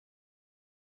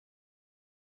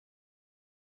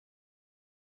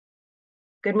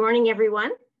Good morning, everyone,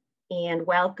 and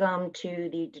welcome to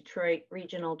the Detroit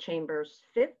Regional Chamber's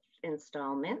 5th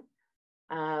installment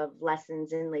of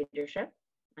Lessons in Leadership.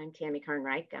 I'm Tammy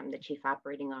Carnreich. I'm the Chief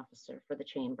Operating Officer for the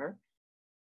Chamber.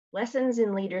 Lessons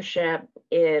in Leadership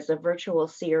is a virtual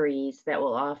series that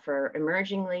will offer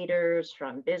emerging leaders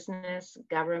from business,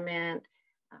 government,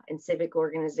 and civic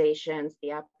organizations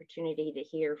the opportunity to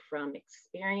hear from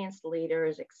experienced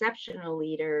leaders, exceptional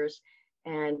leaders,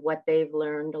 and what they've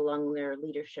learned along their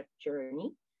leadership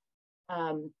journey.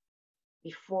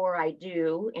 Before I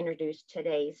do introduce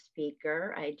today's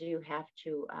speaker, I do have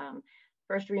to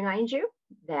first remind you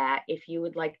that if you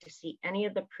would like to see any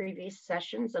of the previous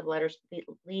sessions of Lessons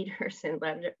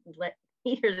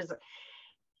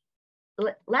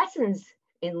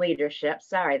in Leadership,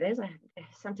 sorry,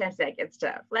 sometimes that gets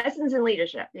tough. Lessons in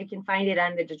Leadership, you can find it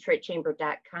on the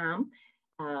DetroitChamber.com,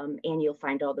 and you'll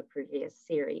find all the previous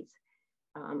series.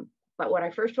 But what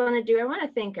I first want to do, I want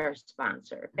to thank our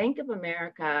sponsor. Bank of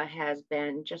America has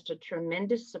been just a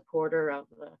tremendous supporter of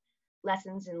the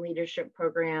Lessons in Leadership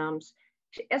programs,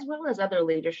 as well as other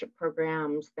leadership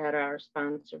programs that are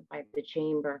sponsored by the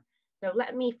Chamber. So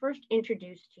let me first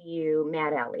introduce to you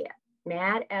Matt Elliott.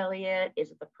 Matt Elliott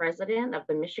is the president of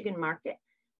the Michigan market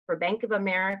for Bank of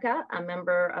America, a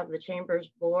member of the Chamber's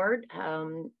board,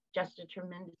 just a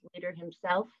tremendous leader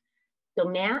himself. So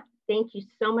Matt, thank you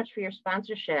so much for your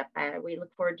sponsorship. We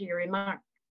look forward to your remarks.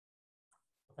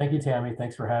 Thank you, Tammy.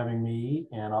 Thanks for having me.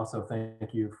 And also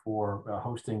thank you for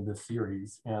hosting this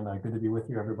series. And good to be with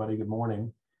you, everybody. Good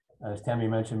morning. As Tammy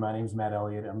mentioned, my name is Matt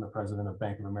Elliott. I'm the president of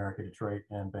Bank of America Detroit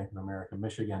and Bank of America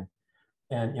Michigan.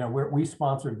 And we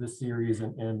sponsored this series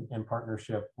in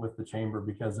partnership with the Chamber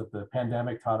because if the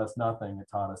pandemic taught us nothing, it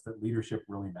taught us that leadership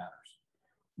really matters.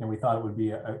 And we thought it would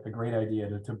be a great idea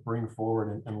to bring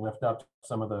forward and lift up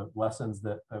some of the lessons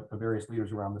that the various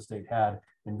leaders around the state had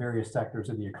in various sectors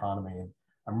of the economy. And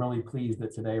I'm really pleased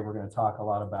that today we're going to talk a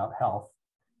lot about health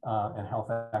and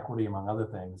health equity, among other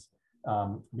things,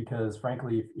 because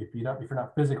frankly, if you're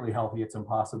not physically healthy, it's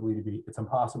impossible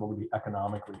to be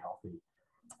economically healthy.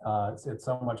 It's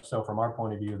so much so from our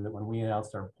point of view that when we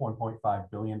announced our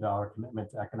 $1.5 billion commitment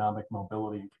to economic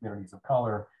mobility in communities of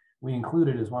color, we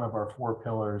included as one of our 4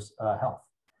 pillars health,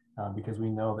 because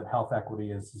we know that health equity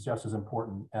is just as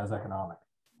important as economic.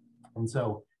 And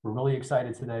so we're really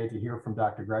excited today to hear from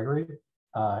Dr. Gregory.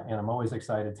 And I'm always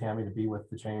excited, Tammy, to be with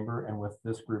the Chamber and with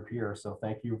this group here. So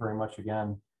thank you very much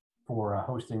again for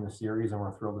hosting the series, and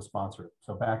we're thrilled to sponsor it.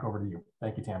 So back over to you.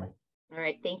 Thank you, Tammy. All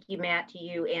right, thank you, Matt, to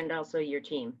you and also your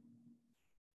team.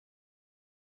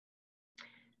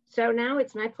 So now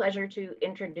it's my pleasure to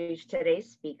introduce today's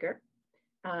speaker.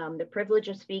 The privilege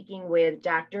of speaking with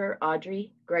Dr.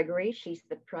 Audrey Gregory. She's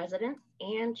the president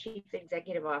and chief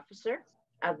executive officer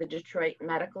of the Detroit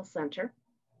Medical Center.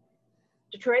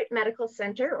 Detroit Medical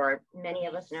Center, or many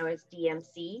of us know as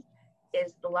DMC,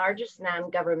 is the largest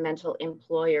non-governmental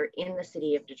employer in the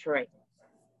city of Detroit.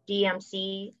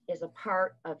 DMC is a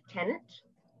part of Tenet,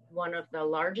 one of the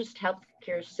largest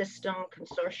healthcare system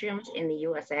consortiums in the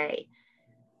USA.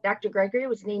 Dr. Gregory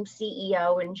was named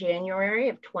CEO in January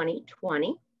of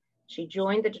 2020. She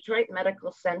joined the Detroit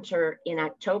Medical Center in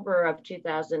October of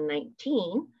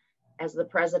 2019 as the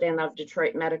president of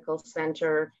Detroit Medical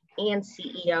Center and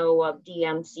CEO of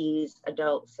DMC's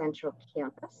Adult Central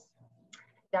Campus.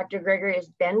 Dr. Gregory has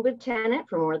been with Tenet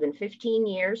for more than 15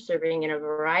 years, serving in a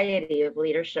variety of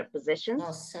leadership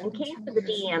positions, and came to the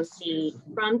DMC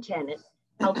from Tenet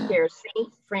Healthcare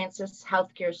St. Francis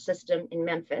Healthcare System in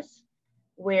Memphis,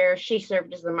 where she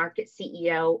served as the market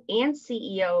CEO and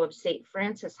CEO of St.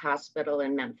 Francis Hospital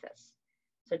in Memphis.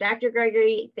 So Dr.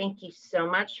 Gregory, thank you so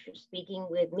much for speaking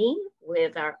with me,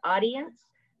 with our audience,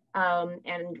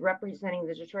 and representing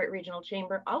the Detroit Regional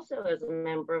Chamber. Also as a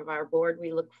member of our board,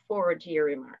 we look forward to your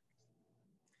remarks.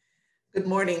 Good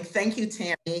morning. Thank you,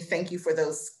 Tammy. Thank you for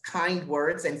those kind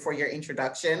words and for your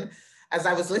introduction. As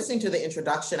I was listening to the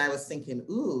introduction, I was thinking,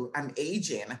 ooh, I'm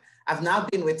aging. I've now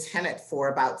been with Tenet for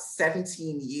about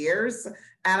 17 years,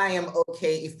 and I am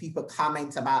okay if people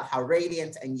comment about how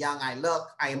radiant and young I look.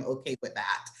 I am okay with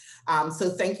that. So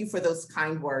thank you for those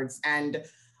kind words. And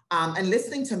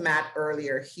listening to Matt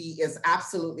earlier, he is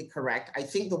absolutely correct. I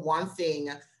think the one thing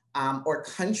or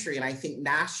country, and I think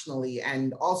nationally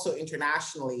and also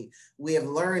internationally, we have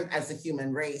learned as a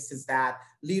human race is that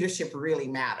leadership really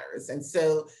matters. And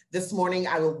so this morning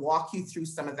I will walk you through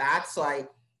some of that. So I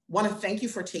want to thank you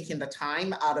for taking the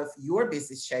time out of your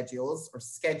busy schedules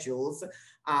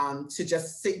to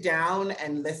just sit down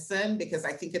and listen, because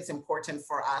I think it's important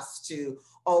for us to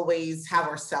always have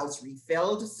ourselves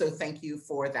refilled. So thank you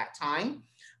for that time.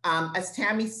 As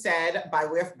Tammy said, by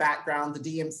way of background, the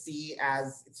DMC,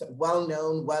 as it's a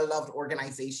well-known, well-loved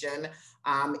organization,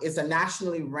 is a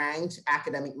nationally ranked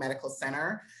academic medical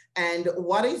center. And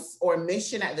what is our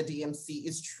mission at the DMC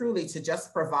is truly to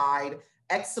just provide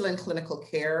excellent clinical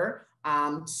care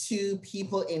to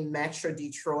people in Metro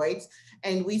Detroit.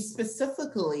 And we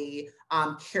specifically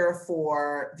care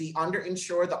for the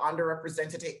underinsured, the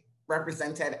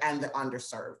underrepresented, and the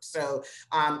underserved. So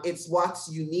it's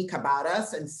what's unique about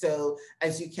us. And so,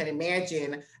 as you can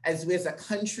imagine, as we as a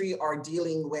country are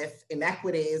dealing with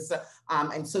inequities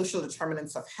and social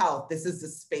determinants of health, this is the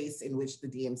space in which the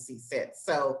DMC sits.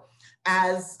 So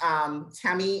as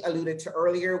Tammy alluded to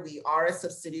earlier, we are a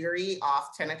subsidiary of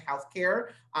Tenet Healthcare,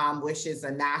 which is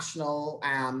a national,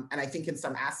 and I think in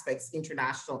some aspects,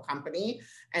 international company.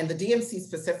 And the DMC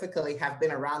specifically have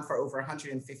been around for over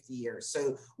 150 years.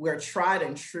 So we're tried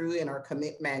and true in our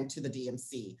commitment to the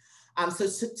DMC.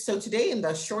 So today, in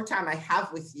the short time I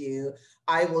have with you,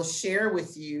 I will share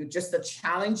with you just the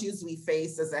challenges we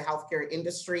face as a healthcare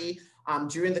industry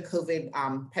during the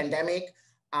COVID pandemic.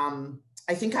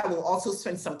 I think I will also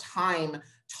spend some time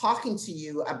talking to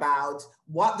you about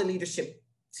what the leadership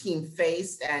team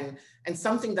faced and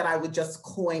something that I would just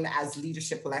coin as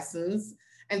leadership lessons.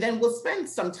 And then we'll spend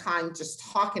some time just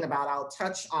talking about, I'll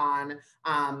touch on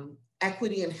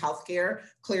equity in healthcare.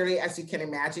 Clearly, as you can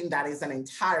imagine, that is an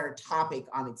entire topic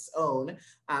on its own.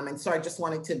 And so I just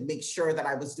wanted to make sure that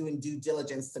I was doing due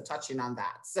diligence to touching on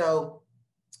that. So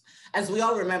as we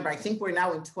all remember, I think we're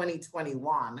now in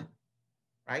 2021.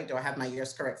 Right? Do I have my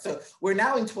years correct? So we're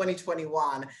now in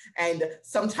 2021, and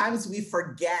sometimes we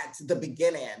forget the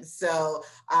beginning. So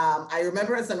I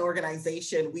remember as an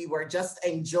organization, we were just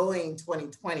enjoying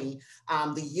 2020.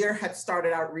 The year had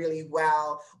started out really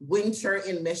well. Winter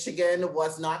in Michigan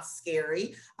was not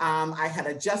scary. I had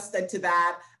adjusted to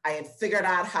that. I had figured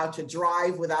out how to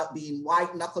drive without being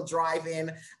white knuckle driving.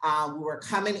 We were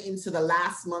coming into the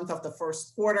last month of the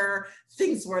first quarter.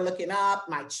 Things were looking up.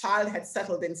 My child had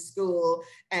settled in school.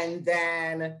 And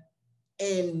then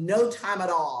in no time at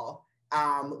all,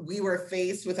 we were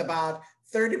faced with about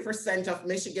 30% of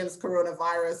Michigan's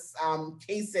coronavirus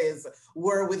cases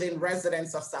were within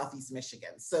residents of Southeast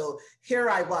Michigan. So here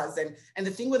I was, and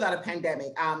the thing without a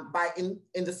pandemic, in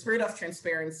the spirit of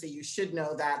transparency, you should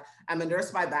know that I'm a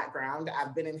nurse by background.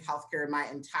 I've been in healthcare my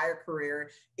entire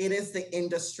career. It is the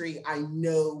industry I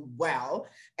know well.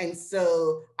 And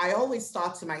so I always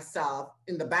thought to myself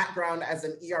in the background as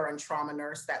an ER and trauma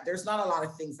nurse that there's not a lot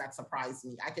of things that surprise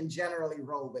me. I can generally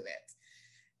roll with it.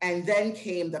 And then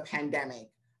came the pandemic,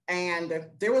 and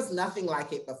there was nothing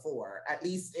like it before, at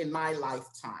least in my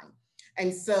lifetime.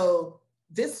 And so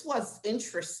this was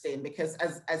interesting because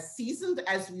as seasoned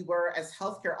as we were as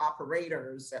healthcare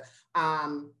operators,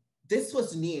 this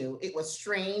was new. It was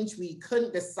strange. We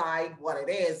couldn't decide what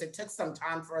it is. It took some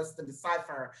time for us to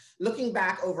decipher. Looking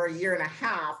back over a year and a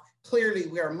half, clearly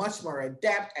we are much more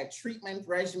adept at treatment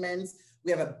regimens.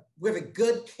 We have a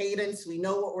good cadence. We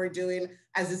know what we're doing,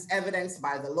 as is evidenced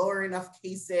by the lowering of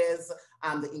cases,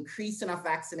 the increase in of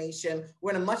vaccination.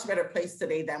 We're in a much better place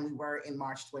today than we were in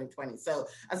March 2020. So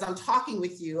as I'm talking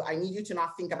with you, I need you to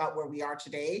not think about where we are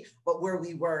today, but where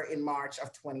we were in March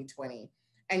of 2020.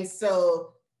 And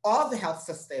so all the health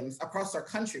systems across our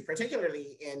country,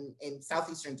 particularly in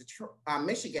Southeastern Detroit,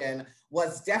 Michigan,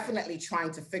 was definitely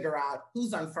trying to figure out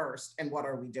who's on first and what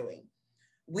are we doing.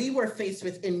 We were faced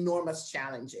with enormous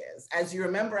challenges. As you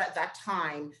remember at that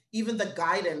time, even the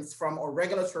guidance from our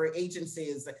regulatory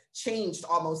agencies changed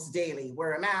almost daily.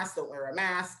 Wear a mask, don't wear a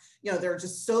mask. You know, there are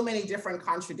just so many different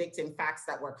contradicting facts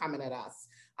that were coming at us.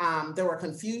 There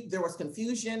was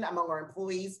confusion among our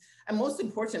employees. And most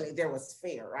importantly, there was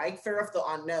fear, right? Fear of the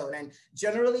unknown. And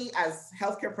generally as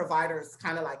healthcare providers,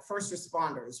 kind of like first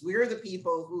responders, we're the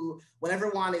people who, when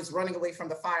everyone is running away from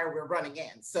the fire, we're running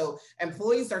in. So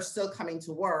employees are still coming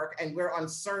to work and we're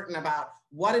uncertain about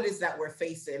what it is that we're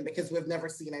facing because we've never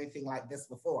seen anything like this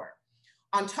before.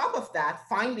 On top of that,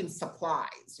 finding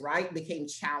supplies, right, became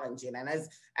challenging. And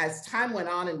as time went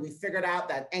on and we figured out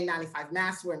that N95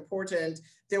 masks were important,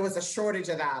 there was a shortage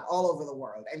of that all over the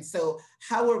world. And so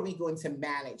how are we going to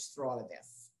manage through all of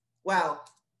this? Well,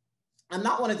 I'm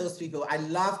not one of those people. I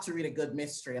love to read a good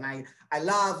mystery and I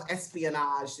love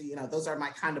espionage. You know, those are my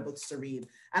kind of books to read.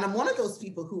 And I'm one of those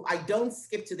people who I don't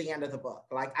skip to the end of the book.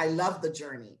 Like I love the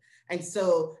journey. And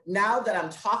so now that I'm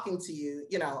talking to you,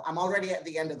 you know, I'm already at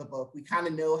the end of the book. We kind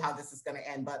of know how this is going to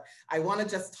end, but I want to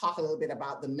just talk a little bit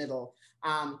about the middle.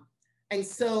 And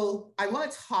so I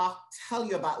want to tell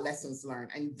you about lessons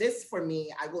learned. And this, for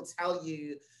me, I will tell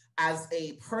you, as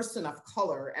a person of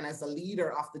color and as a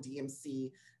leader of the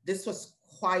DMC, this was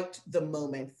quite the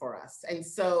moment for us. And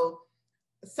so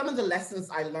some of the lessons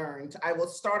I learned, I will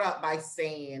start out by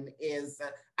saying is,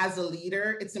 as a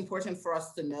leader, it's important for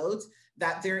us to note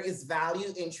that there is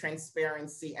value in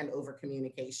transparency and over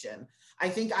communication. I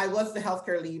think I was the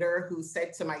healthcare leader who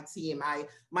said to my team,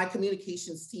 my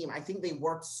communications team, I think they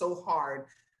worked so hard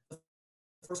the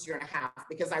first year and a half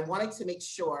because I wanted to make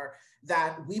sure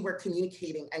that we were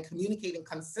communicating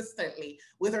consistently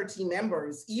with our team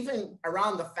members, even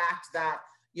around the fact that,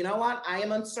 you know what, I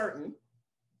am uncertain,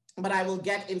 but I will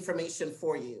get information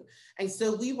for you. And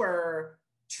so we were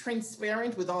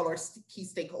transparent with all our key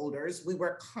stakeholders. We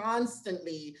were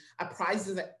constantly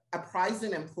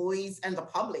apprising employees and the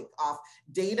public of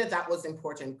data that was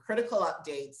important, critical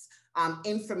updates,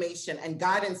 information and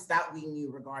guidance that we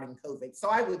knew regarding COVID. So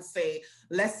I would say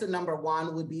lesson number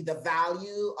one would be the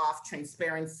value of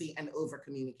transparency and over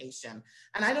communication.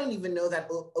 And I don't even know that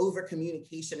over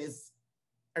communication is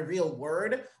a real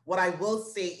word. What I will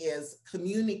say is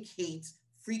communicate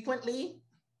frequently,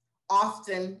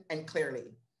 often, and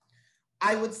clearly.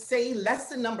 I would say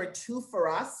lesson number two for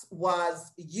us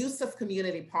was use of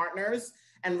community partners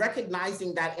and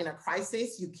recognizing that in a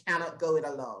crisis, you cannot go it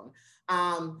alone.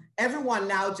 Everyone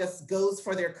now just goes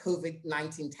for their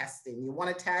COVID-19 testing. You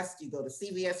want to test, you go to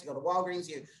CVS, you go to Walgreens,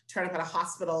 you turn up at a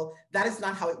hospital. That is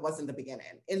not how it was in the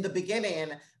beginning. In the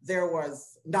beginning, there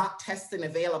was not testing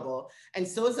available. And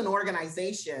so as an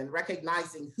organization,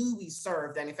 recognizing who we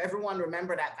served, and if everyone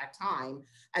remembered at that time,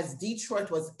 as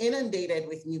Detroit was inundated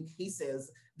with new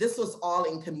cases, this was all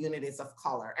in communities of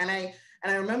color. And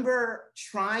I remember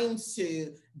trying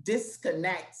to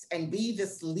disconnect and be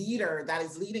this leader that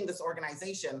is leading this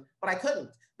organization, but I couldn't,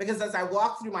 because as I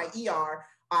walked through my ER,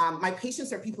 my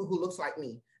patients are people who looked like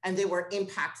me, and they were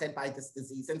impacted by this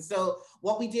disease. And so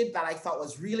what we did that I thought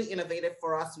was really innovative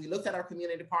for us, we looked at our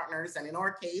community partners, and in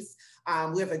our case,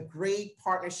 we have a great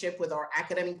partnership with our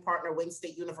academic partner, Wayne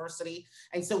State University.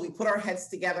 And so we put our heads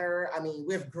together. I mean,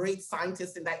 we have great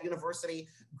scientists in that university,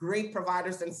 great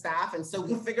providers and staff. And so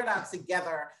we figured out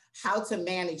together how to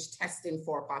manage testing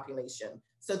for a population.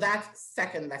 So that's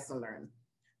second lesson learned.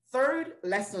 Third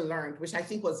lesson learned, which I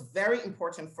think was very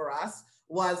important for us,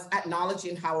 was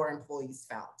acknowledging how our employees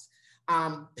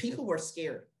felt. People were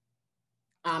scared.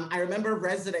 I remember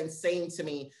residents saying to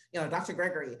me, you know, Dr.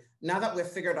 Gregory, now that we've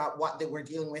figured out what they were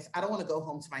dealing with, I don't want to go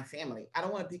home to my family. I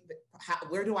don't want to be,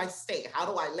 where do I stay? How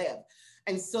do I live?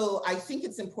 And so I think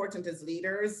it's important as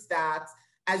leaders that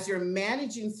as you're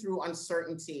managing through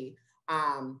uncertainty,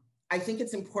 I think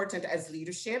it's important as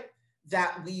leadership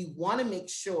that we want to make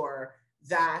sure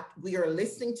that we are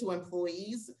listening to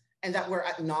employees and that we're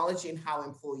acknowledging how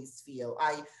employees feel.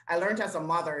 I learned as a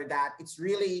mother that it's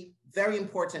really very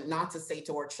important not to say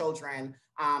to our children,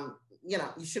 you know,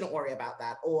 you shouldn't worry about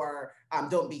that, or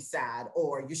don't be sad,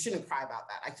 or you shouldn't cry about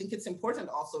that. I think it's important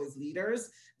also as leaders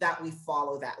that we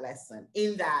follow that lesson,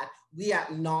 in that we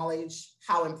acknowledge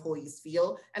how employees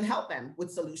feel and help them with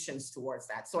solutions towards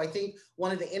that. So I think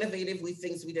one of the innovative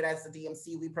things we did as the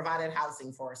DMC, we provided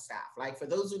housing for our staff. Like for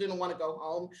those who didn't want to go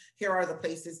home, here are the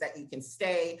places that you can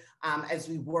stay as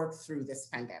we work through this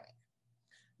pandemic.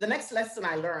 The next lesson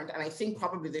I learned, and I think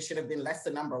probably this should have been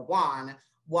lesson number one,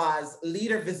 was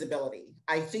leader visibility.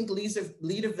 I think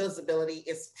leader visibility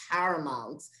is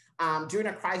paramount during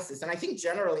a crisis. And I think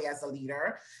generally as a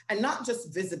leader, and not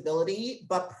just visibility,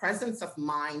 but presence of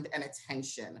mind and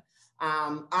attention.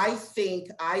 I think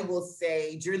I will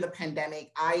say during the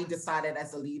pandemic, I decided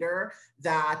as a leader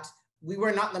that we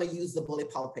were not going to use the bully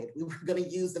pulpit. We were going to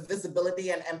use the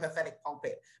visibility and empathetic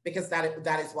pulpit, because that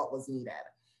is what was needed.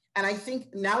 And I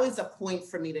think now is a point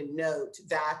for me to note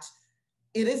that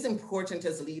it is important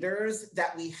as leaders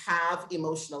that we have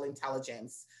emotional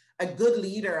intelligence. A good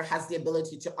leader has the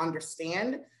ability to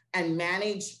understand and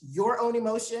manage your own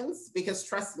emotions, because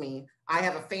trust me, I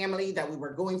have a family that we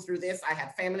were going through this. I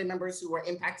had family members who were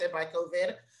impacted by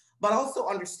COVID, but also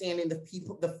understanding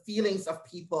the feelings of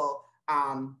people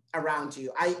around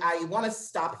you. I want to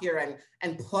stop here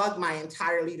and plug my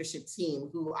entire leadership team,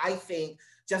 who I think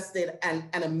just did an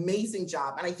amazing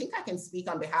job. And I think I can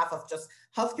speak on behalf of just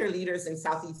healthcare leaders in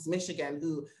Southeast Michigan,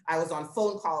 who I was on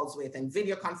phone calls with and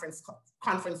video conference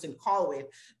conferencing call with,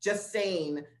 just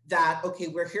saying that, okay,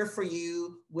 we're here for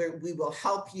you, we will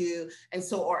help you. And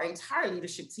so our entire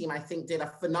leadership team, I think, did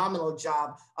a phenomenal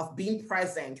job of being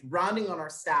present, rounding on our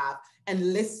staff,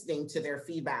 and listening to their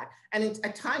feedback. And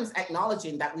at times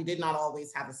acknowledging that we did not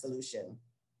always have a solution.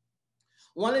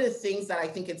 One of the things that I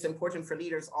think it's important for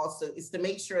leaders also is to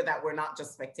make sure that we're not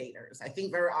just spectators. I think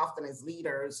very often as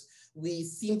leaders, we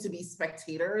seem to be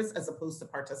spectators as opposed to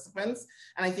participants.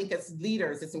 And I think as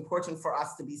leaders, it's important for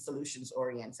us to be solutions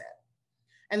oriented.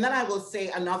 And then I will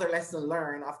say another lesson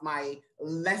learned of my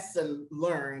lesson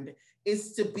learned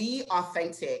is to be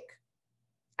authentic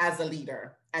as a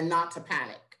leader and not to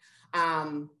panic.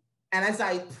 And as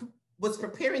I was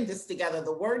preparing this together,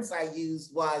 the words I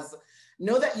used was,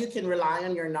 know that you can rely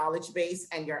on your knowledge base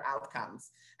and your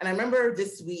outcomes. And I remember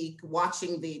this week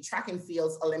watching the track and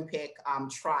fields Olympic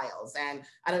trials. And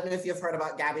I don't know if you've heard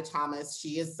about Gabby Thomas.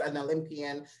 She is an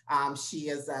Olympian. She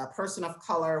is a person of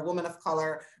color, woman of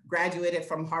color, graduated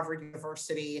from Harvard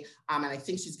University. And I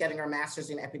think she's getting her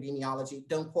master's in epidemiology.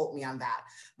 Don't quote me on that.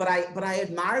 But I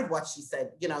admired what she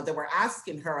said. You know, they were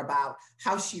asking her about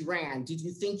how she ran. Did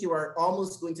you think you were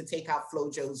almost going to take out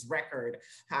FloJo's record?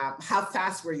 How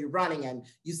fast were you running? And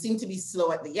you seem to be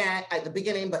slow at the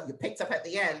beginning, but you picked up at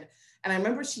the end. And I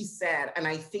remember she said, and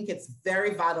I think it's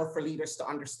very vital for leaders to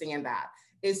understand that,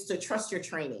 is to trust your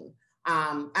training.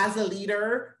 As a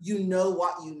leader, you know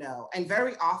what you know. And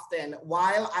very often,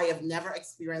 while I have never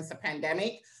experienced a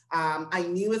pandemic, I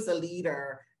knew as a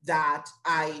leader that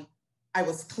I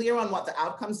was clear on what the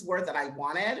outcomes were that I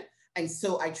wanted. And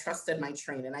so I trusted my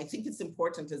training. And I think it's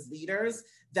important as leaders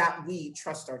that we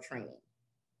trust our training.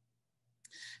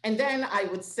 And then I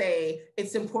would say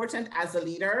it's important as a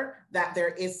leader that there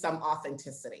is some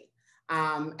authenticity.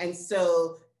 And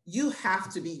so you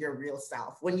have to be your real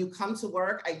self. When you come to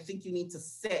work, I think you need to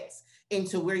sit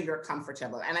into where you're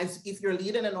comfortable. And if you're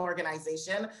leading an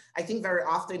organization, I think very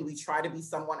often we try to be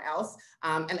someone else,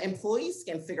 and employees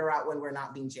can figure out when we're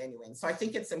not being genuine. So I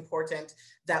think it's important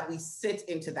that we sit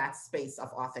into that space of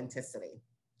authenticity.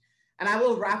 And I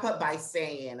will wrap up by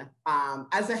saying,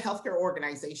 as a healthcare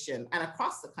organization and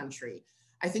across the country,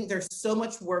 I think there's so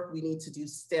much work we need to do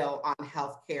still on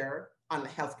healthcare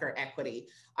equity.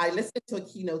 I listened to a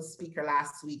keynote speaker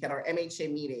last week at our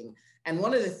MHA meeting. And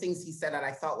one of the things he said that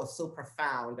I thought was so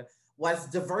profound was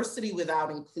diversity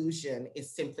without inclusion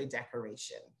is simply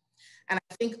decoration. And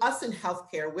I think us in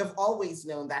healthcare, we've always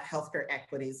known that healthcare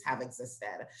equities have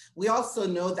existed. We also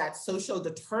know that social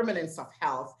determinants of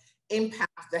health impact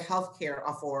the healthcare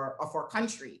of our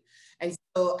country. And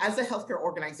so as a healthcare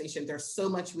organization, there's so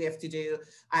much we have to do.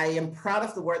 I am proud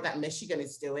of the work that Michigan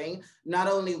is doing, not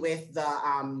only with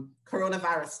the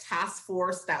coronavirus task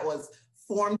force that was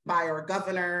formed by our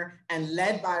governor and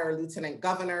led by our lieutenant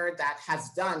governor that has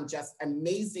done just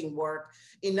amazing work,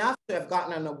 enough to have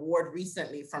gotten an award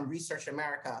recently from Research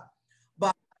America.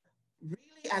 But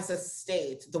really as a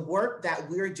state, the work that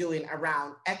we're doing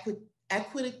around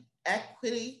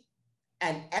equity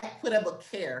and equitable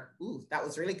care, ooh, that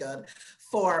was really good,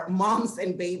 for moms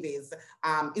and babies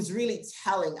is really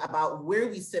telling about where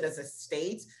we sit as a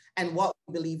state and what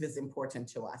we believe is important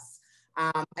to us.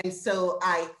 And so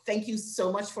I thank you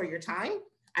so much for your time.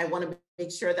 I want to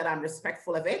make sure that I'm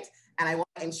respectful of it. And I want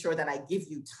to ensure that I give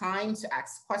you time to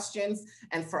ask questions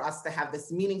and for us to have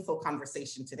this meaningful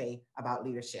conversation today about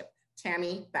leadership.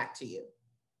 Tammy, back to you.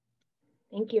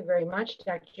 Thank you very much,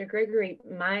 Dr. Gregory.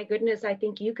 My goodness, I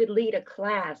think you could lead a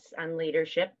class on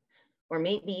leadership or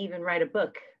maybe even write a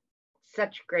book.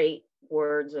 Such great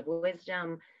words of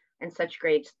wisdom and such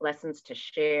great lessons to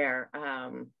share.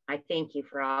 I thank you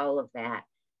for all of that.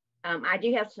 I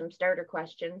do have some starter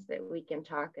questions that we can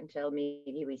talk until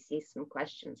maybe we see some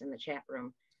questions in the chat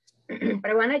room.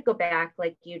 But I want to go back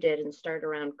like you did and start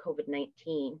around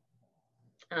COVID-19.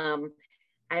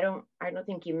 I don't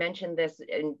think you mentioned this,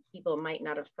 and people might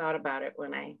not have thought about it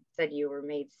when I said you were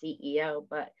made CEO,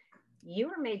 but you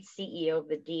were made CEO of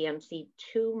the DMC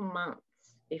 2 months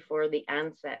before the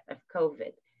onset of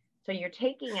COVID. So you're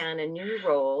taking on a new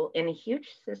role in a huge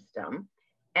system,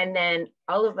 and then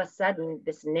all of a sudden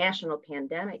this national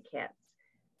pandemic hits.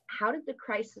 How did the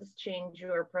crisis change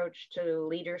your approach to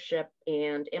leadership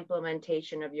and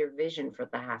implementation of your vision for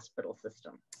the hospital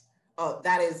system? Oh,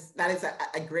 that is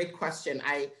a great question.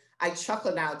 I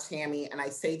chuckle now, Tammy, and I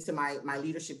say to my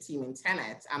leadership team in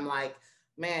Tenet, I'm like,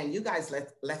 man, you guys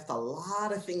left a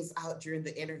lot of things out during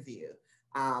the interview.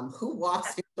 Who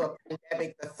walks into a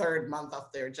pandemic the 3rd month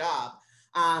of their job?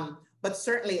 But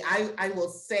certainly I will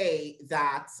say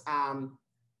that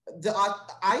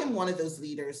I am one of those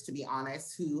leaders, to be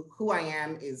honest, who I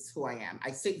am is who I am.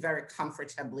 I sit very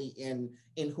comfortably in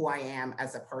who I am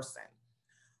as a person.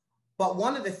 But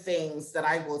one of the things that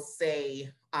I will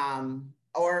say,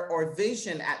 our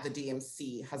vision at the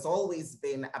DMC has always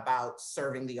been about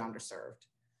serving the underserved.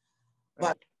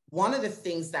 But one of the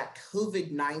things that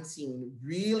COVID-19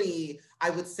 really, I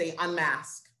would say,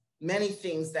 unmasked many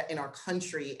things that in our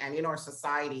country and in our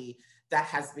society that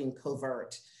has been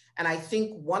covert. And I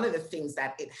think one of the things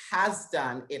that it has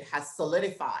done, it has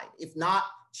solidified, if not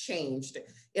changed,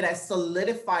 it has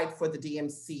solidified for the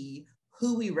DMC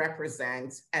who we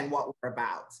represent and what we're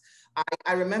about.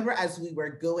 I remember as we were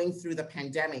going through the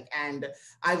pandemic, and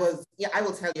I will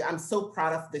tell you, I'm so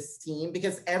proud of this team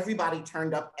because everybody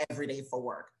turned up every day for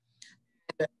work.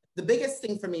 The biggest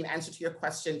thing for me, in answer to your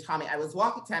question, Tammy, I was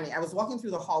walking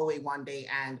through the hallway one day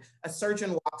and a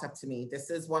surgeon walked up to me.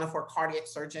 This is one of our cardiac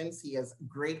surgeons. He is a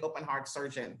great open heart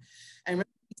surgeon. And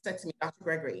he said to me, Dr.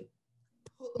 Gregory,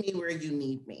 put me where you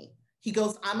need me. He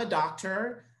goes, I'm a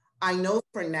doctor. I know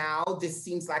for now, this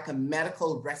seems like a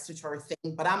medical respiratory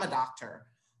thing, but I'm a doctor.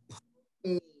 Put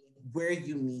me where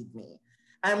you need me.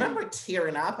 I remember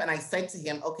tearing up and I said to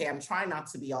him, okay, I'm trying not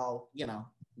to be all,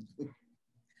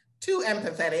 too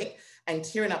empathetic and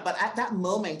tearing up. But at that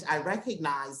moment, I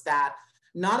recognized that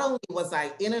not only was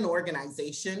I in an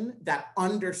organization that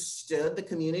understood the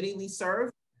community we serve,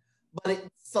 but it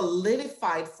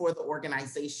solidified for the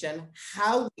organization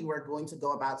how we were going to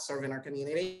go about serving our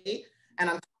community. And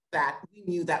on top of that, we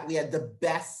knew that we had the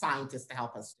best scientists to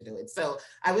help us to do it. So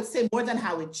I would say more than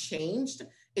how it changed,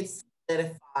 it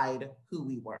solidified who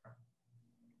we were.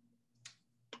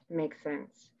 Makes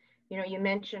sense. You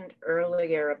mentioned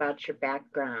earlier about your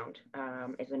background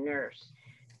as a nurse.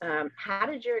 How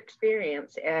did your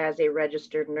experience as a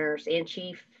registered nurse and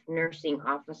chief nursing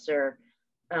officer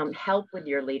help with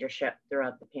your leadership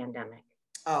throughout the pandemic?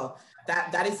 Oh,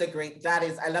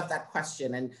 I love that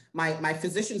question. And my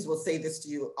physicians will say this to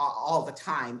you all the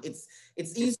time. It's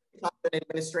easy to talk to an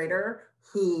administrator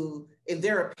who, in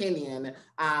their opinion,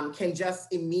 can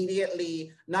just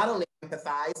immediately not only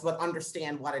empathize, but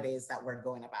understand what it is that we're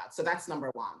going about. So that's number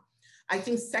one. I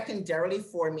think secondarily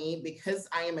for me, because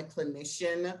I am a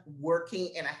clinician working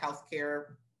in a healthcare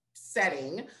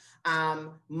setting,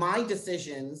 my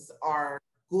decisions are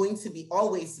going to be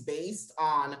always based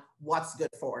on what's good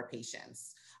for our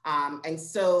patients. And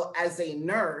so as a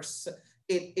nurse,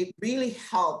 it really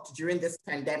helped during this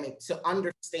pandemic to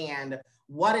understand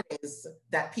what it is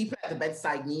that people at the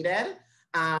bedside needed.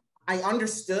 I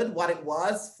understood what it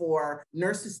was for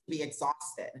nurses to be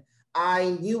exhausted.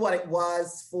 I knew what it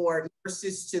was for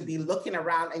nurses to be looking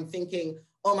around and thinking,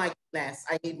 oh my goodness,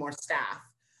 I need more staff.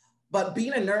 But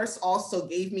being a nurse also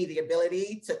gave me the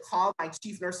ability to call my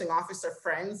chief nursing officer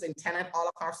friends in Tenet all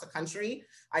across the country.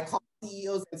 I called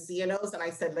CEOs and CNOs and I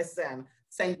said, listen,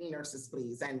 send me nurses,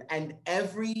 please. And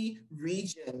every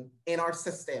region in our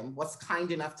system was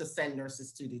kind enough to send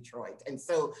nurses to Detroit. And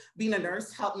so being a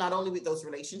nurse helped not only with those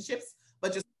relationships,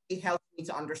 but just it helped me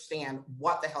to understand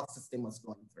what the health system was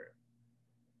going through.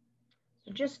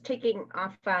 So just taking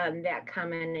off on that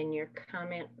comment and your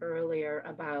comment earlier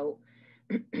about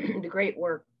the great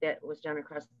work that was done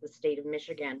across the state of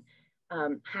Michigan,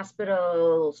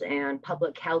 hospitals and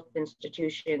public health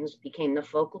institutions became the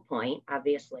focal point,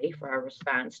 obviously, for our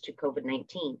response to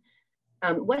COVID-19.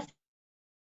 What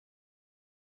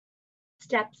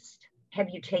steps have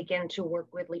you taken to work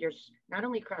with leaders, not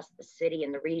only across the city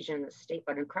and the region, the state,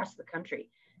 but across the country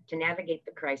to navigate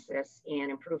the crisis and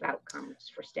improve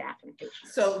outcomes for staff and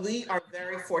patients? So we are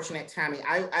very fortunate, Tammy.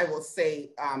 I will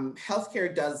say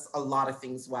healthcare does a lot of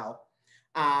things well.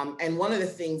 And one of the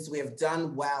things we have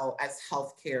done well as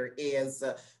healthcare is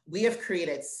we have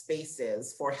created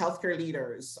spaces for healthcare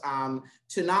leaders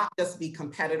to not just be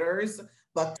competitors,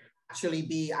 but to actually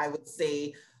be, I would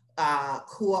say,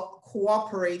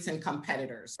 cooperating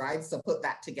competitors, right? So put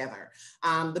that together.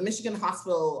 The Michigan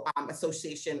Hospital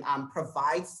Association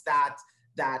provides that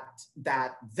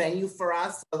venue for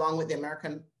us, along with the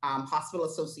American Hospital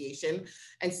Association.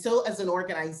 And so as an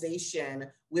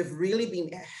organization, we've really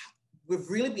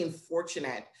been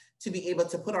fortunate to be able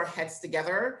to put our heads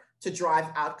together to drive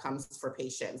outcomes for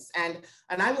patients. And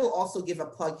I will also give a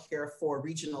plug here for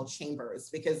regional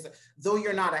chambers, because though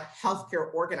you're not a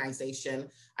healthcare organization,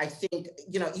 I think,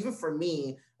 even for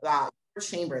me, your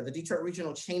chamber, the Detroit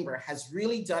Regional Chamber, has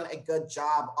really done a good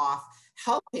job of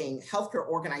helping healthcare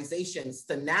organizations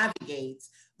to navigate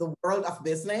the world of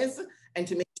business and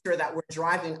to make sure that we're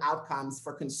driving outcomes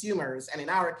for consumers. And in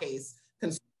our case,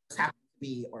 consumers happen to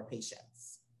be our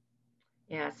patients.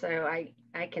 Yeah, so I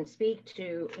can speak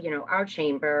to, our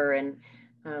chamber, and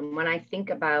when I think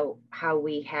about how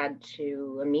we had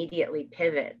to immediately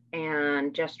pivot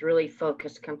and just really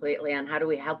focus completely on how do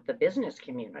we help the business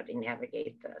community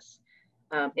navigate this.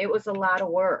 It was a lot of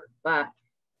work, but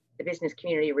the business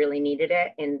community really needed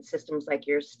it, and systems like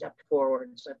yours stepped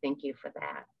forward. So thank you for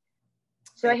that.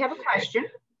 So I have a question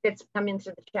that's come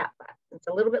into the chat box. It's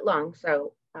a little bit long,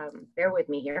 so bear with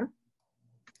me here.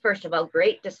 First of all,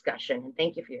 great discussion, and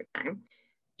thank you for your time.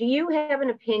 Do you have an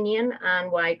opinion on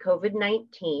why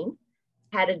COVID-19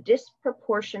 had a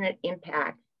disproportionate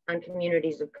impact on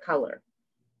communities of color?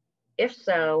 If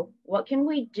so, what can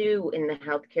we do in the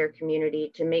healthcare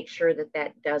community to make sure that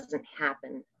that doesn't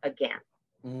happen again?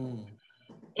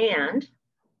 And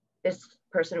this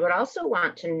person would also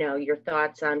want to know your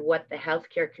thoughts on what the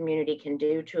healthcare community can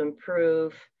do to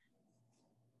improve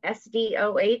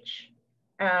SDOH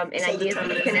and So ideas of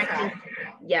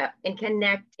connecting,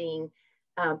 connecting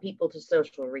people to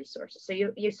social resources. So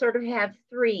you sort of have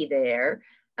three there.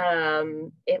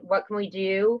 What can we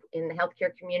do in the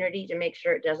healthcare community to make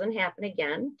sure it doesn't happen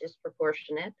again,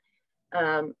 disproportionate?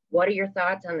 What are your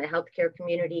thoughts on the healthcare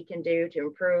community can do to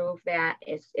improve that,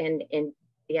 and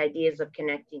the ideas of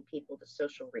connecting people to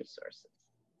social resources?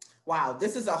 Wow,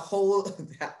 this is a whole,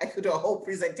 I could do a whole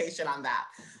presentation on that.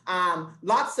 I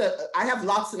have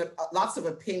lots of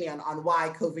opinion on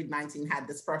why COVID-19 had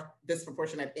this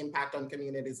disproportionate impact on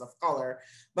communities of color.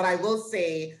 But I will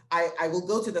say, I will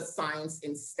go to the science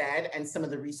instead and some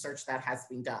of the research that has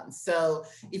been done. So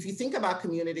if you think about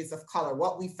communities of color,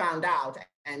 what we found out,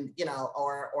 and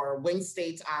or Wayne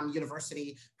State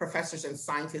University professors and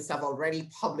scientists have already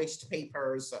published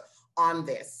papers on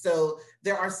this. So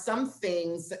there are some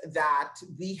things that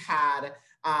we had,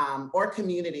 or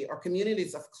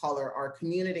communities of color are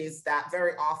communities that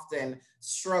very often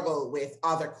struggle with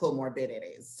other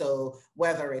comorbidities. So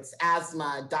whether it's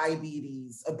asthma,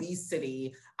 diabetes,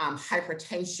 obesity,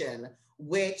 hypertension,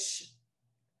 which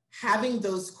having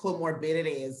those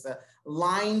comorbidities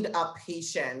lined up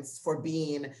patients for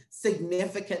being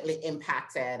significantly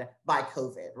impacted by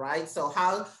COVID, right? So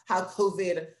how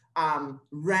COVID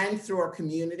ran through our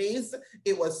communities,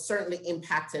 it was certainly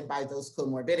impacted by those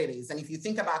comorbidities. And if you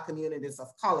think about communities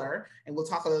of color, and we'll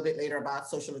talk a little bit later about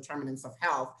social determinants of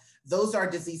health, those are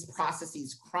disease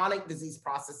processes, chronic disease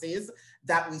processes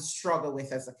that we struggle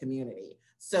with as a community.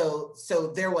 So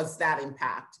there was that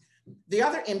impact. The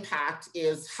other impact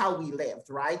is how we lived,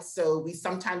 right? So we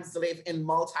sometimes live in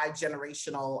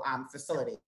multi-generational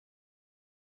facilities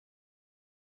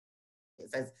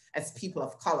as people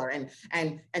of color.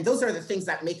 And those are the things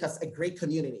that make us a great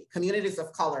community, communities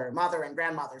of color, mother and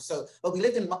grandmother. So, but we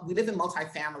live in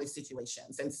multi-family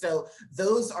situations. And so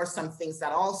those are some things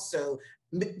that also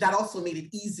made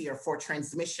it easier for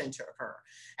transmission to occur.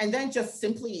 And then just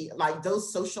simply like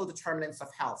those social determinants of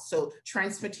health. So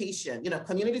transportation,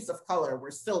 communities of color,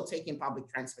 we're still taking public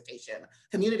transportation.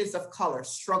 Communities of color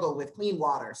struggle with clean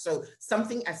water. So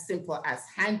something as simple as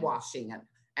hand washing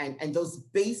and those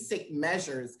basic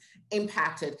measures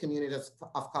impacted communities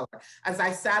of color. As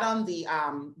I sat on the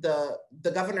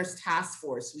governor's task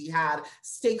force, we had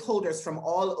stakeholders from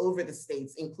all over the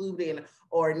states, including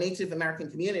our Native American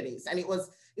communities. And it was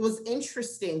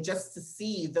interesting just to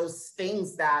see those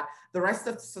things that the rest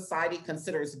of society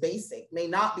considers basic may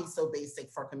not be so basic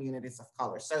for communities of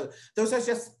color. So those are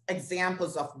just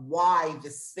examples of why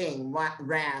this thing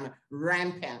ran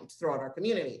rampant throughout our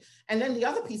community. And then the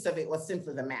other piece of it was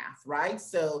simply the math, right?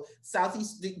 So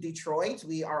Southeast Detroit,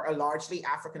 we are a largely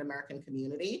African-American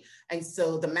community. And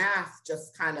so the math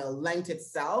just kind of lent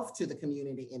itself to the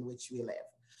community in which we live.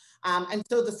 And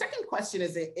so the second question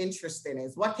is interesting,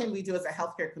 is what can we do as a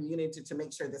healthcare community to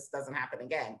make sure this doesn't happen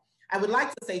again? I would like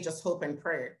to say just hope and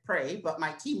pray, but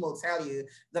my team will tell you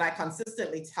that I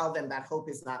consistently tell them that hope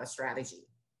is not a strategy.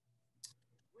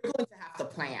 We're going to have to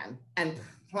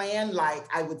plan like,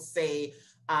 I would say,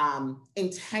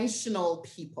 intentional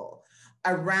people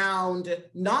around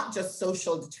not just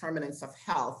social determinants of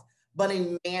health, but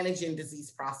in managing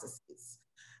disease processes.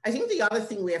 I think the other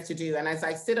thing we have to do, and as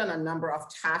I sit on a number of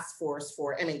task force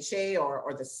for MHA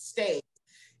or the state,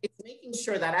 it's making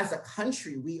sure that as a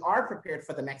country, we are prepared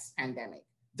for the next pandemic.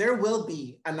 There will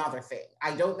be another thing.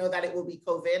 I don't know that it will be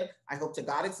COVID. I hope to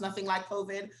God it's nothing like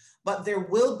COVID, but there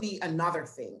will be another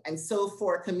thing. And so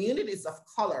for communities of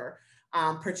color,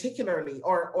 particularly,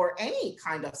 or any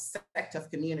kind of sect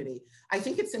of community, I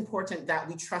think it's important that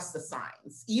we trust the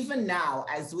signs. Even now,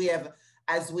 we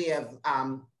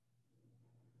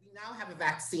now have a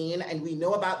vaccine and we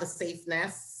know about the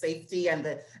safety, and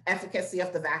the efficacy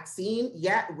of the vaccine,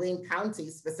 yet Wayne County,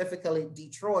 specifically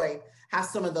Detroit, has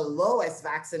some of the lowest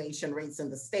vaccination rates in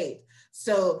the state.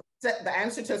 So the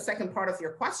answer to the second part of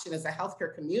your question is the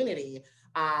healthcare community.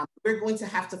 We're going to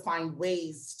have to find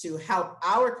ways to help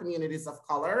our communities of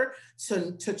color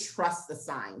to trust the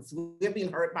science. We've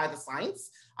been hurt by the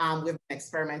science. We've been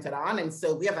experimented on. And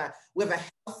so we have a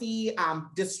healthy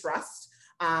distrust,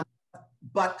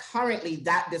 but currently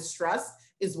that distrust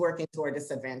is working to our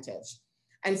disadvantage.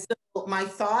 And so my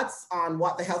thoughts on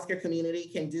what the healthcare community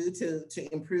can do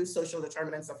to improve social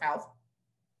determinants of health.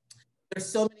 There's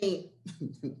so many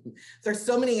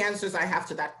answers I have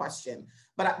to that question.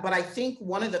 But I think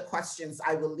one of the questions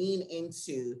I will lean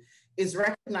into is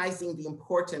recognizing the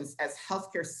importance as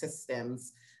healthcare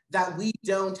systems that we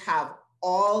don't have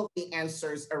all the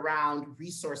answers around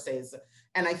resources.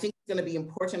 And I think it's going to be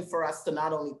important for us to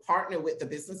not only partner with the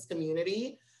business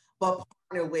community, but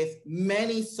partner with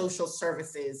many social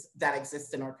services that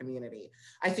exist in our community.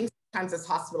 I think sometimes as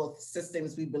hospital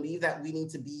systems, we believe that we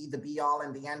need to be the be all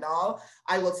and the end all.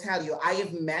 I will tell you, I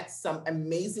have met some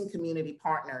amazing community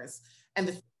partners, and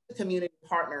the community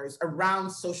partners around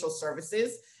social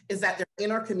services is that they're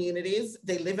in our communities,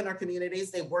 they live in our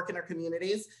communities, they work in our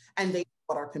communities, and they know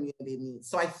what our community needs.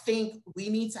 So I think we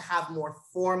need to have more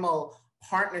formal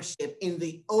partnership in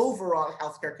the overall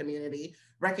healthcare community,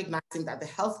 recognizing that the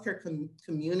healthcare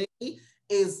community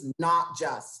is not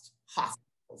just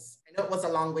hospitals. I know it was a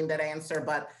long-winded answer,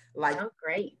 but like, oh,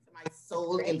 great, my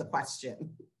soul in the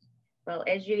question. Well,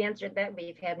 as you answered that,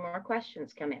 we've had more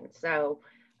questions come in. So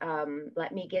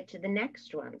let me get to the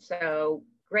next one. So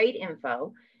great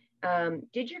info.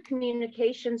 Did your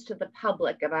communications to the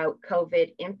public about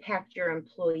COVID impact your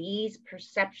employees'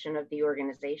 perception of the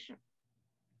organization?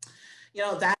 You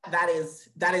know, that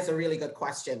is a really good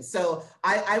question. So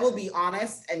I will be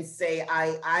honest and say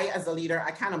I as a leader,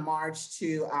 I kind of marched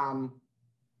to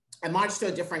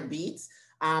a different beat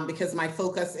because my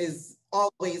focus is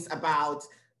always about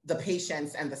the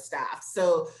patients and the staff.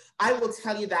 So I will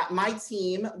tell you that my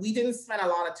team, we didn't spend a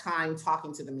lot of time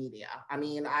talking to the media. I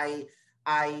mean,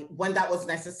 when that was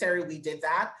necessary, we did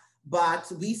that,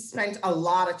 but we spent a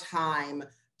lot of time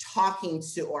talking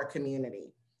to our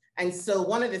community. And so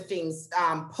one of the things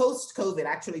post-COVID,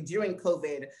 actually during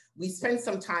COVID, we spent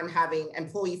some time having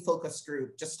employee focus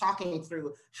group, just talking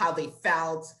through how they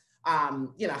felt,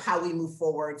 how we move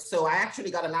forward. So I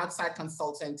actually got an outside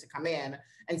consultant to come in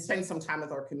and spend some time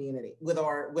with our community, with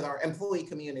our employee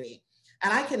community.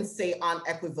 And I can say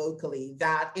unequivocally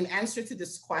that in answer to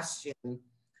this question,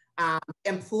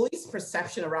 employees'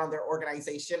 perception around the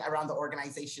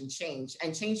organization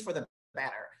changed for the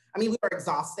better. I mean, we were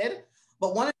exhausted,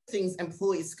 but one of the things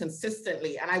employees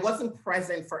consistently, and I wasn't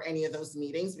present for any of those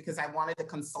meetings because I wanted the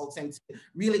consultant to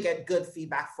really get good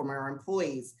feedback from our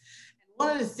employees. And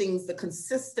one of the things, the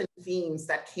consistent themes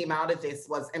that came out of this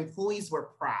was employees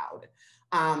were proud.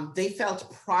 They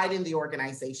felt pride in the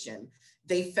organization.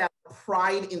 They felt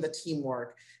pride in the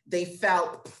teamwork. They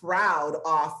felt proud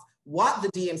of what the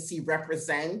DMC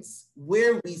represents,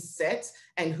 where we sit,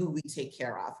 and who we take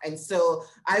care of. And so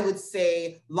I would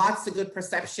say lots of good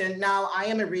perception. Now, I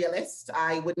am a realist.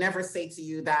 I would never say to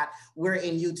you that we're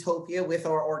in utopia with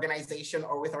our organization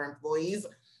or with our employees,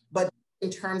 but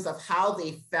in terms of how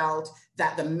they felt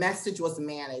that the message was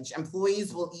managed.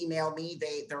 Employees will email me.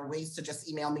 There are ways to just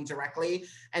email me directly.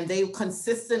 And they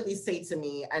consistently say to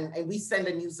me, and we send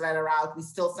a newsletter out, we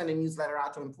still send a newsletter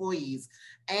out to employees.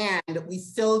 And we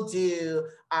still do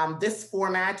this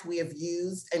format we have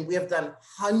used, and we have done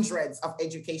hundreds of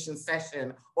education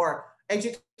sessions or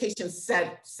education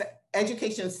sessions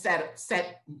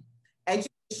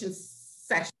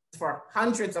for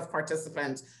hundreds of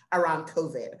participants around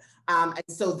COVID. And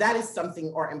so that is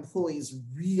something our employees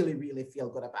really, really feel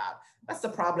good about. That's the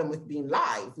problem with being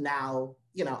live. Now,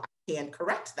 I can't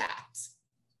correct that.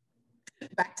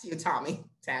 Back to you, Tammy.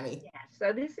 Yeah,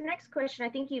 so this next question, I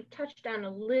think you've touched on a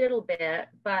little bit,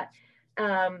 but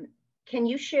can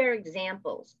you share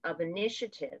examples of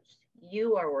initiatives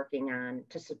you are working on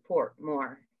to support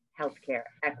more healthcare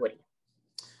equity?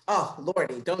 Oh,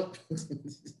 Lordy, don't.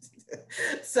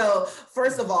 So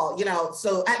first of all,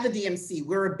 so at the DMC,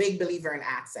 we're a big believer in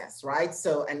access, right?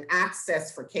 So an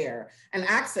access for care, and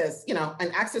access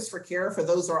for care for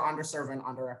those who are underserved and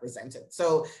underrepresented.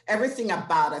 So everything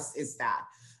about us is that.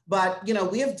 But,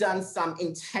 we have done some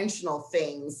intentional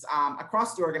things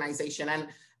across the organization.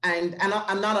 And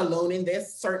I'm not alone in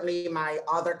this. Certainly my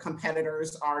other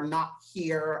competitors are not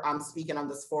here speaking on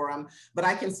this forum, but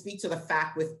I can speak to the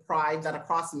fact with pride that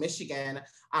across Michigan,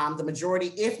 the majority,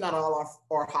 if not all of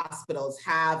our hospitals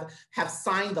have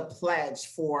signed the pledge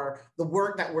for the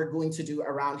work that we're going to do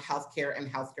around healthcare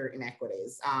and healthcare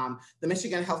inequities. The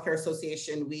Michigan Healthcare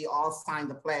Association, we all signed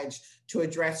the pledge to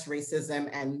address racism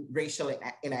and racial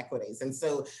inequities. And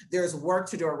so there's work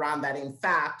to do around that. In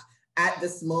fact, at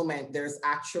this moment, there's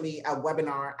actually a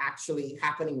webinar actually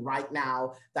happening right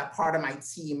now that part of my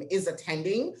team is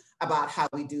attending about how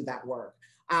we do that work.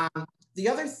 The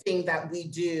other thing that we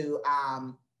do,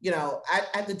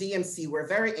 at the DMC, we're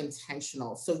very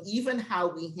intentional. So even how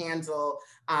we handle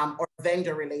our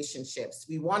vendor relationships,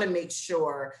 we want to make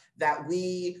sure that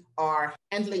we are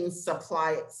handling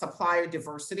supplier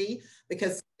diversity,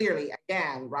 because clearly,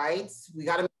 again, right, we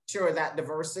got to make sure that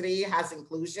diversity has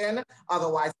inclusion,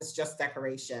 otherwise it's just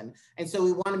decoration. And so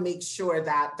we want to make sure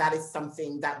that that is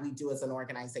something that we do as an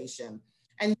organization.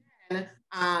 And then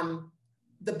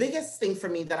the biggest thing for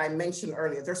me that I mentioned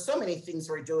earlier, there's so many things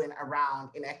we're doing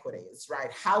around inequities,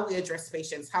 right? How we address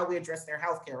patients, how we address their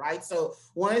healthcare, right? So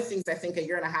one of the things I think a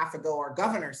year and a half ago, our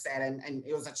governor said, and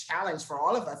it was a challenge for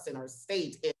all of us in our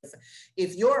state, is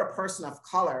if you're a person of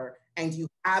color and you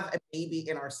have a baby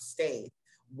in our state,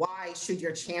 why should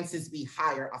your chances be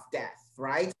higher of death,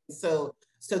 right? So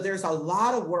there's a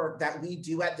lot of work that we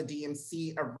do at the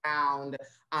DMC around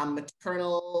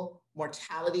maternal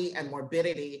mortality and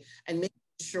morbidity, and making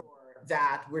sure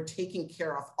that we're taking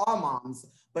care of all moms,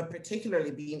 but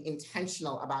particularly being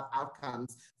intentional about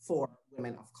outcomes for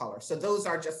women of color. So those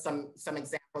are just some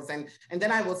examples. And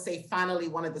then I will say, finally,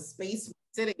 one of the space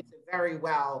we're sitting into very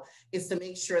well is to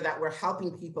make sure that we're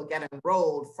helping people get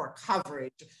enrolled for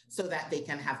coverage so that they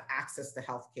can have access to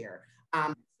healthcare.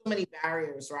 So many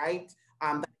barriers, right?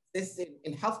 That exist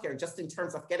in healthcare, just in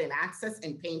terms of getting access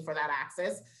and paying for that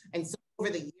access. And so over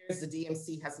the years, the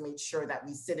DMC has made sure that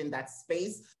we sit in that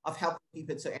space of helping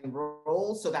people to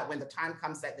enroll so that when the time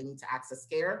comes that they need to access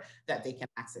care, that they can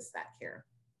access that care.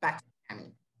 Back to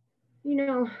Tammy. You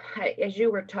know, as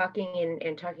you were talking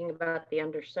and talking about the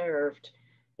underserved,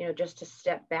 you know, just to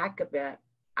step back a bit,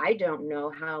 I don't know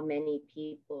how many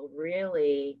people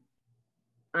really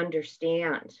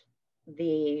understand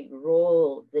the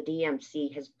role the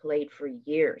DMC has played for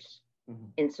years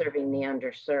in serving the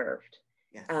underserved.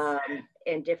 Yes.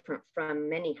 And different from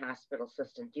many hospital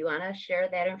systems. Do you want to share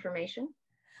that information?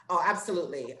 Oh,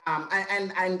 absolutely.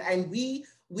 And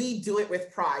we do it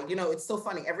with pride. You know, it's so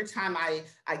funny. Every time I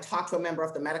talk to a member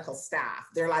of the medical staff,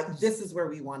 they're like, this is where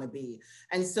we want to be.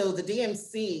 And so the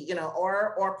DMC, you know,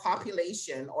 or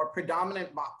population or predominant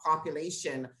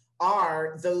population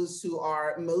are those who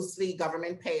are mostly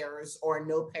government payers or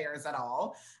no payers at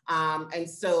all.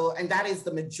 And that is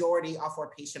the majority of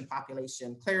our patient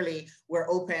population. Clearly, we're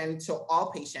open to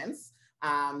all patients.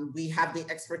 We have the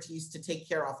expertise to take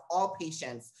care of all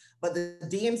patients, but the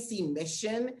DMC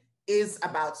mission is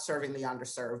about serving the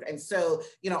underserved. And so,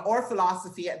 you know, our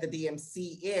philosophy at the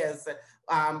DMC is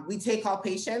we take all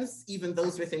patients, even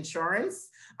those with insurance.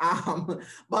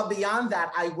 But beyond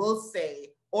that, I will say,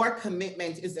 our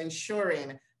commitment is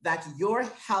ensuring that your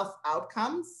health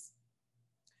outcomes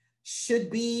should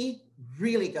be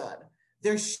really good.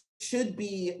 There should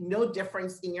be no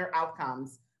difference in your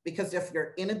outcomes because of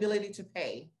your inability to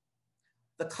pay,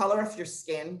 the color of your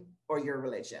skin, or your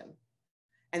religion.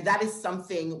 And that is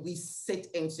something we sit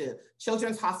into.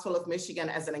 Children's Hospital of Michigan,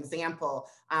 as an example,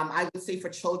 I would say for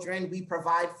children, we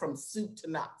provide from soup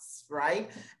to nuts, right?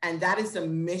 And that is a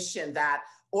mission that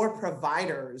or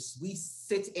providers we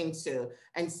sit into.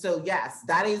 And so yes,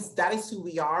 that is who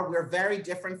we are. We're very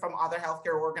different from other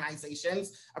healthcare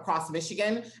organizations across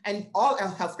Michigan, and all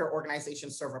healthcare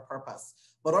organizations serve a purpose.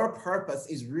 But our purpose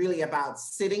is really about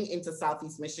sitting into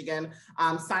Southeast Michigan.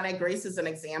 Sinai Grace is an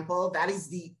example. That is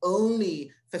the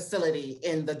only facility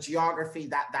in the geography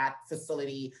that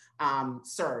facility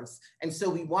serves. And so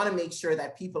we want to make sure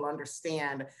that people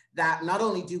understand that not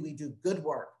only do we do good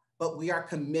work, but we are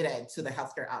committed to the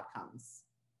healthcare outcomes.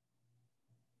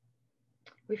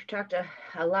 We've talked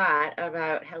a lot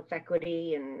about health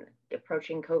equity and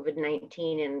approaching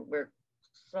COVID-19, and we're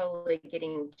slowly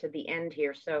getting to the end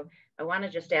here. So I want to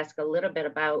just ask a little bit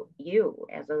about you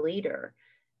as a leader.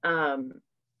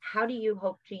 How do you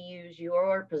hope to use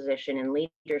your position in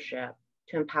leadership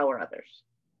to empower others?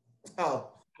 Oh,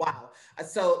 wow.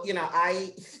 So, you know,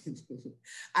 I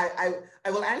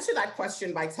will answer that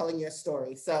question by telling you a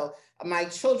story. So my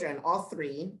children, all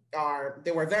three,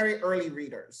 they were very early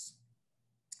readers.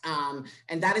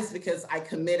 And that is because I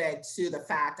committed to the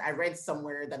fact, I read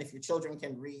somewhere that if your children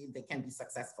can read, they can be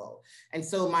successful. And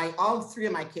so all three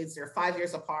of my kids, they're 5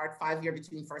 years apart, 5 year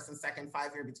between first and second,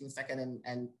 5 year between second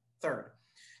and third.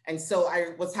 And so I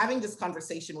was having this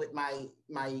conversation with my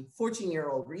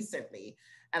 14-year-old recently,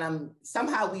 and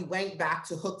somehow we went back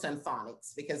to hooked on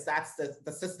phonics because that's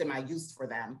the system I used for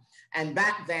them. And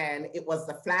back then it was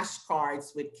the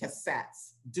flashcards with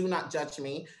cassettes. Do not judge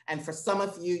me. And for some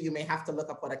of you, you may have to look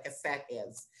up what a cassette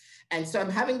is. And so I'm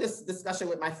having this discussion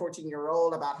with my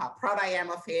 14-year-old about how proud I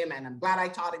am of him. And I'm glad I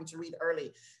taught him to read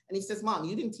early. And he says, Mom,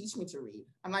 you didn't teach me to read.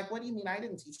 I'm like, what do you mean I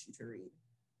didn't teach you to read?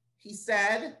 He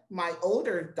said, my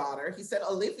older daughter, he said,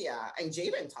 Olivia and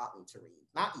Jaden taught me to read,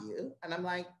 not you. And I'm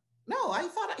like, no, I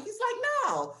thought, he's like,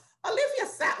 no, Olivia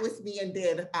sat with me and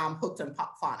did hooked on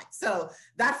phonics. So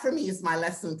that for me is my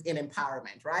lesson in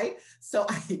empowerment, right? So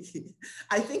I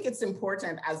think it's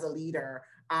important as a leader,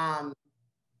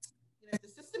 if the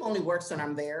system only works when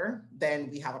I'm there, then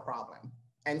we have a problem.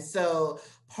 And so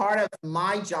part of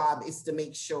my job is to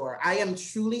make sure I am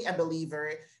truly a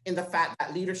believer in the fact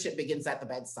that leadership begins at the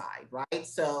bedside, right?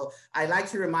 So I like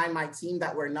to remind my team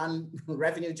that we're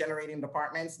non-revenue generating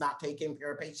departments, not taking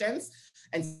care of patients.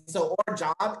 And so our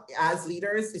job as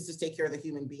leaders is to take care of the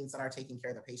human beings that are taking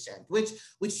care of the patient, which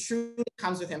truly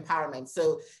comes with empowerment.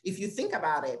 So if you think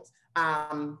about it,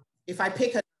 if I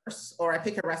pick a nurse or I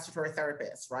pick a respiratory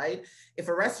therapist, right? If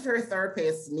a respiratory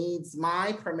therapist needs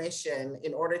my permission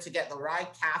in order to get the right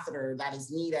catheter that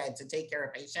is needed to take care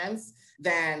of patients,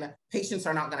 then patients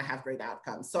are not going to have great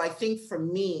outcomes. So I think for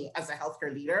me as a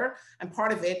healthcare leader, and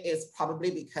part of it is probably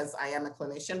because I am a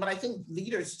clinician, but I think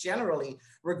leaders generally,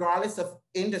 regardless of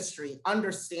industry,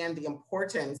 understand the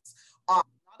importance of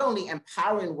not only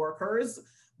empowering workers,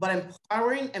 but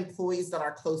empowering employees that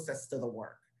are closest to the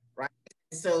work.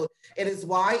 So it is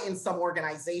why in some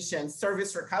organizations,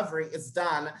 service recovery is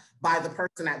done by the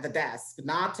person at the desk,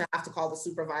 not to have to call the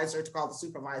supervisor to call the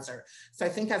supervisor. So I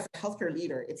think as a healthcare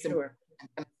leader, it's important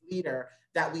as a leader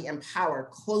that we empower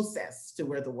closest to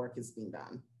where the work is being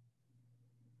done.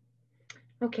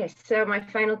 Okay, so my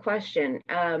final question,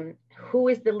 who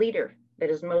is the leader that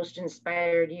has most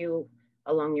inspired you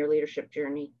along your leadership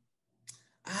journey?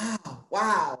 Oh,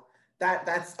 wow.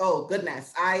 That's, oh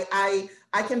goodness. I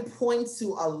can point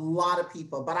to a lot of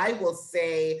people, but I will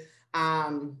say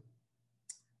that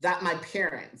my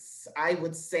parents, I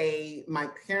would say my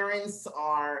parents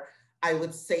are, I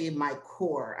would say my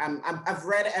core. I've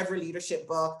read every leadership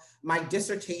book. My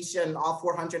dissertation, all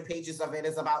 400 pages of it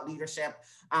is about leadership.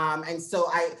 And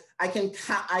so I can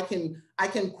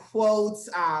quote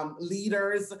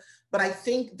leaders, but I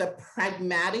think the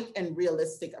pragmatic and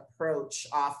realistic approach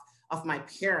of my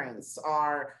parents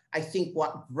are, I think,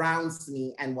 what grounds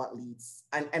me and what leads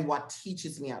and what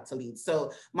teaches me how to lead.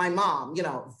 So my mom,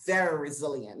 very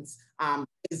resilient,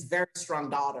 is very strong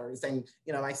daughters. And,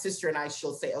 my sister and I,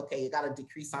 she'll say, okay, you got to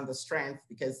decrease on the strength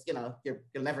because,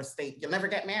 you'll never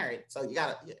get married. So you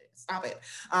got to stop it.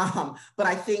 But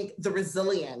I think the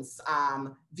resilience,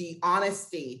 the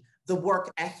honesty, the work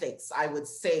ethics, I would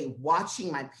say,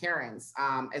 watching my parents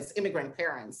as immigrant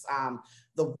parents,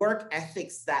 the work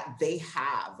ethics that they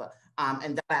have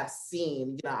and that I've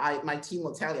seen, my team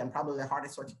will tell you, I'm probably the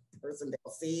hardest working person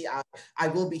they'll see. I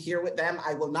will be here with them.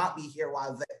 I will not be here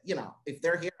while, if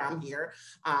they're here, I'm here.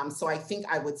 So I think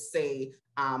I would say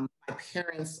my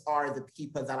parents are the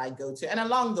people that I go to. And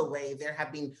along the way, there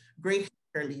have been great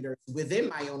leaders within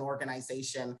my own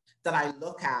organization that I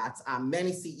look at,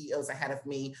 many CEOs ahead of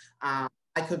me. I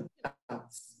could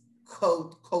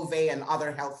quote Covey and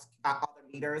other other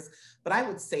leaders, but I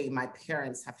would say my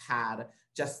parents have had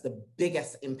just the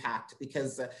biggest impact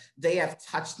because they have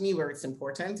touched me where it's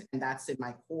important, and that's in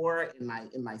my core,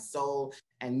 in my soul,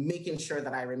 and making sure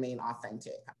that I remain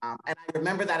authentic. And I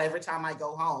remember that every time I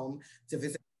go home to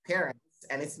visit my parents,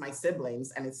 and it's my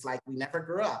siblings, and it's like we never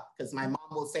grew up, because my mom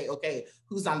will say, okay,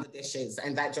 who's on the dishes?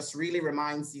 And that just really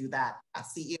reminds you that a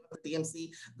CEO of the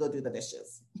DMC, go do the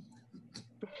dishes.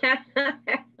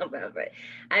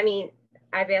 I mean,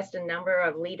 I've asked a number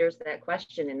of leaders that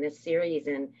question in this series,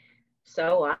 and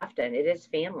so often it is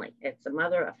family. It's a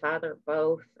mother, a father,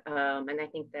 both. And I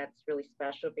think that's really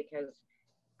special because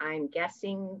I'm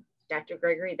guessing, Dr.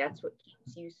 Gregory, that's what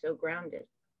keeps you so grounded.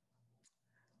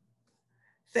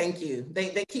 Thank you.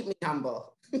 They keep me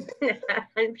humble.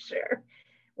 I'm sure.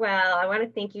 Well, I want to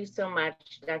thank you so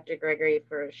much, Dr. Gregory,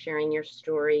 for sharing your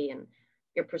story and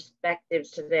your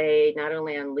perspectives today, not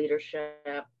only on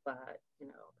leadership, but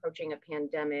approaching a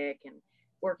pandemic and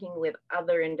working with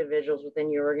other individuals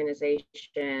within your organization.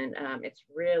 It's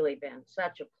really been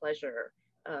such a pleasure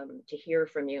to hear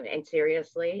from you. And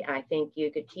seriously, I think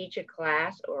you could teach a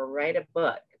class or write a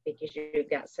book because you've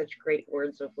got such great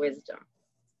words of wisdom.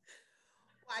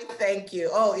 Why, thank you.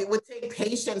 Oh, it would take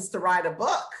patience to write a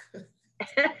book.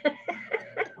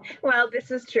 Well,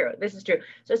 this is true. This is true.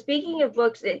 So speaking of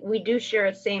books, we do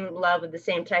share the same love of the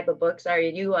same type of books. Are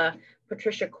you a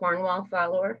Patricia Cornwell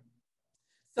follower?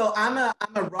 So I'm a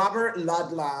Robert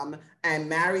Ludlum and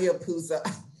Mario Puzo.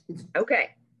 Okay.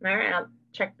 All right. I'll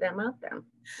check them out then.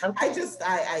 Okay.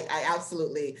 I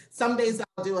absolutely, some days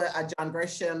I'll do a John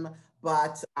Grisham,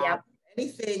 but Yep.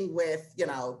 anything with,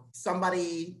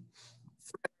 somebody,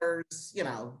 thrillers,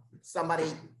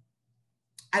 somebody.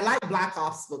 I like Black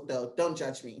Ops book though. Don't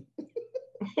judge me.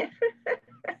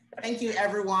 Thank you,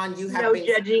 everyone. You have no been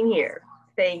judging here.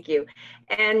 Thank you.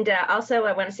 And also,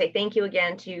 I want to say thank you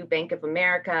again to Bank of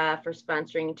America for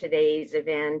sponsoring today's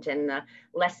event and the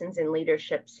Lessons in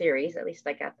Leadership series. At least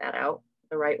I got that out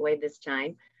the right way this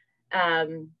time.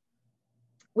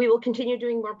 We will continue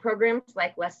doing more programs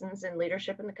like Lessons in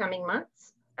Leadership in the coming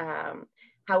months.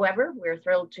 However, we're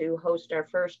thrilled to host our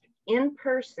first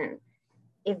in-person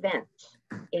event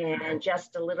in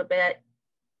just a little bit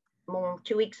more,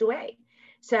 2 weeks away.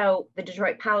 So the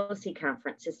Detroit Policy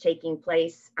Conference is taking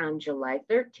place on July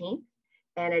 13th,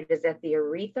 and it is at the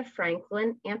Aretha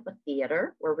Franklin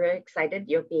Amphitheater. We're very excited.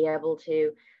 You'll be able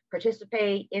to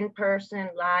participate in person,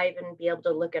 live, and be able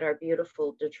to look at our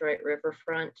beautiful Detroit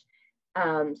riverfront.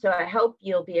 So I hope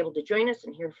you'll be able to join us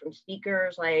and hear from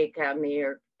speakers like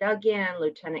Mayor Duggan,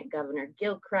 Lieutenant Governor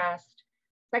Gilchrist,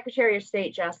 Secretary of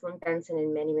State Jocelyn Benson,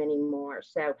 and many, many more.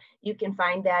 So you can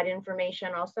find that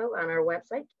information also on our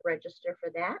website to register for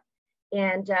that.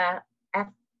 And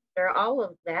after all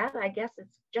of that, I guess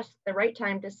it's just the right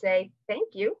time to say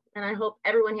thank you. And I hope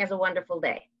everyone has a wonderful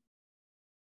day.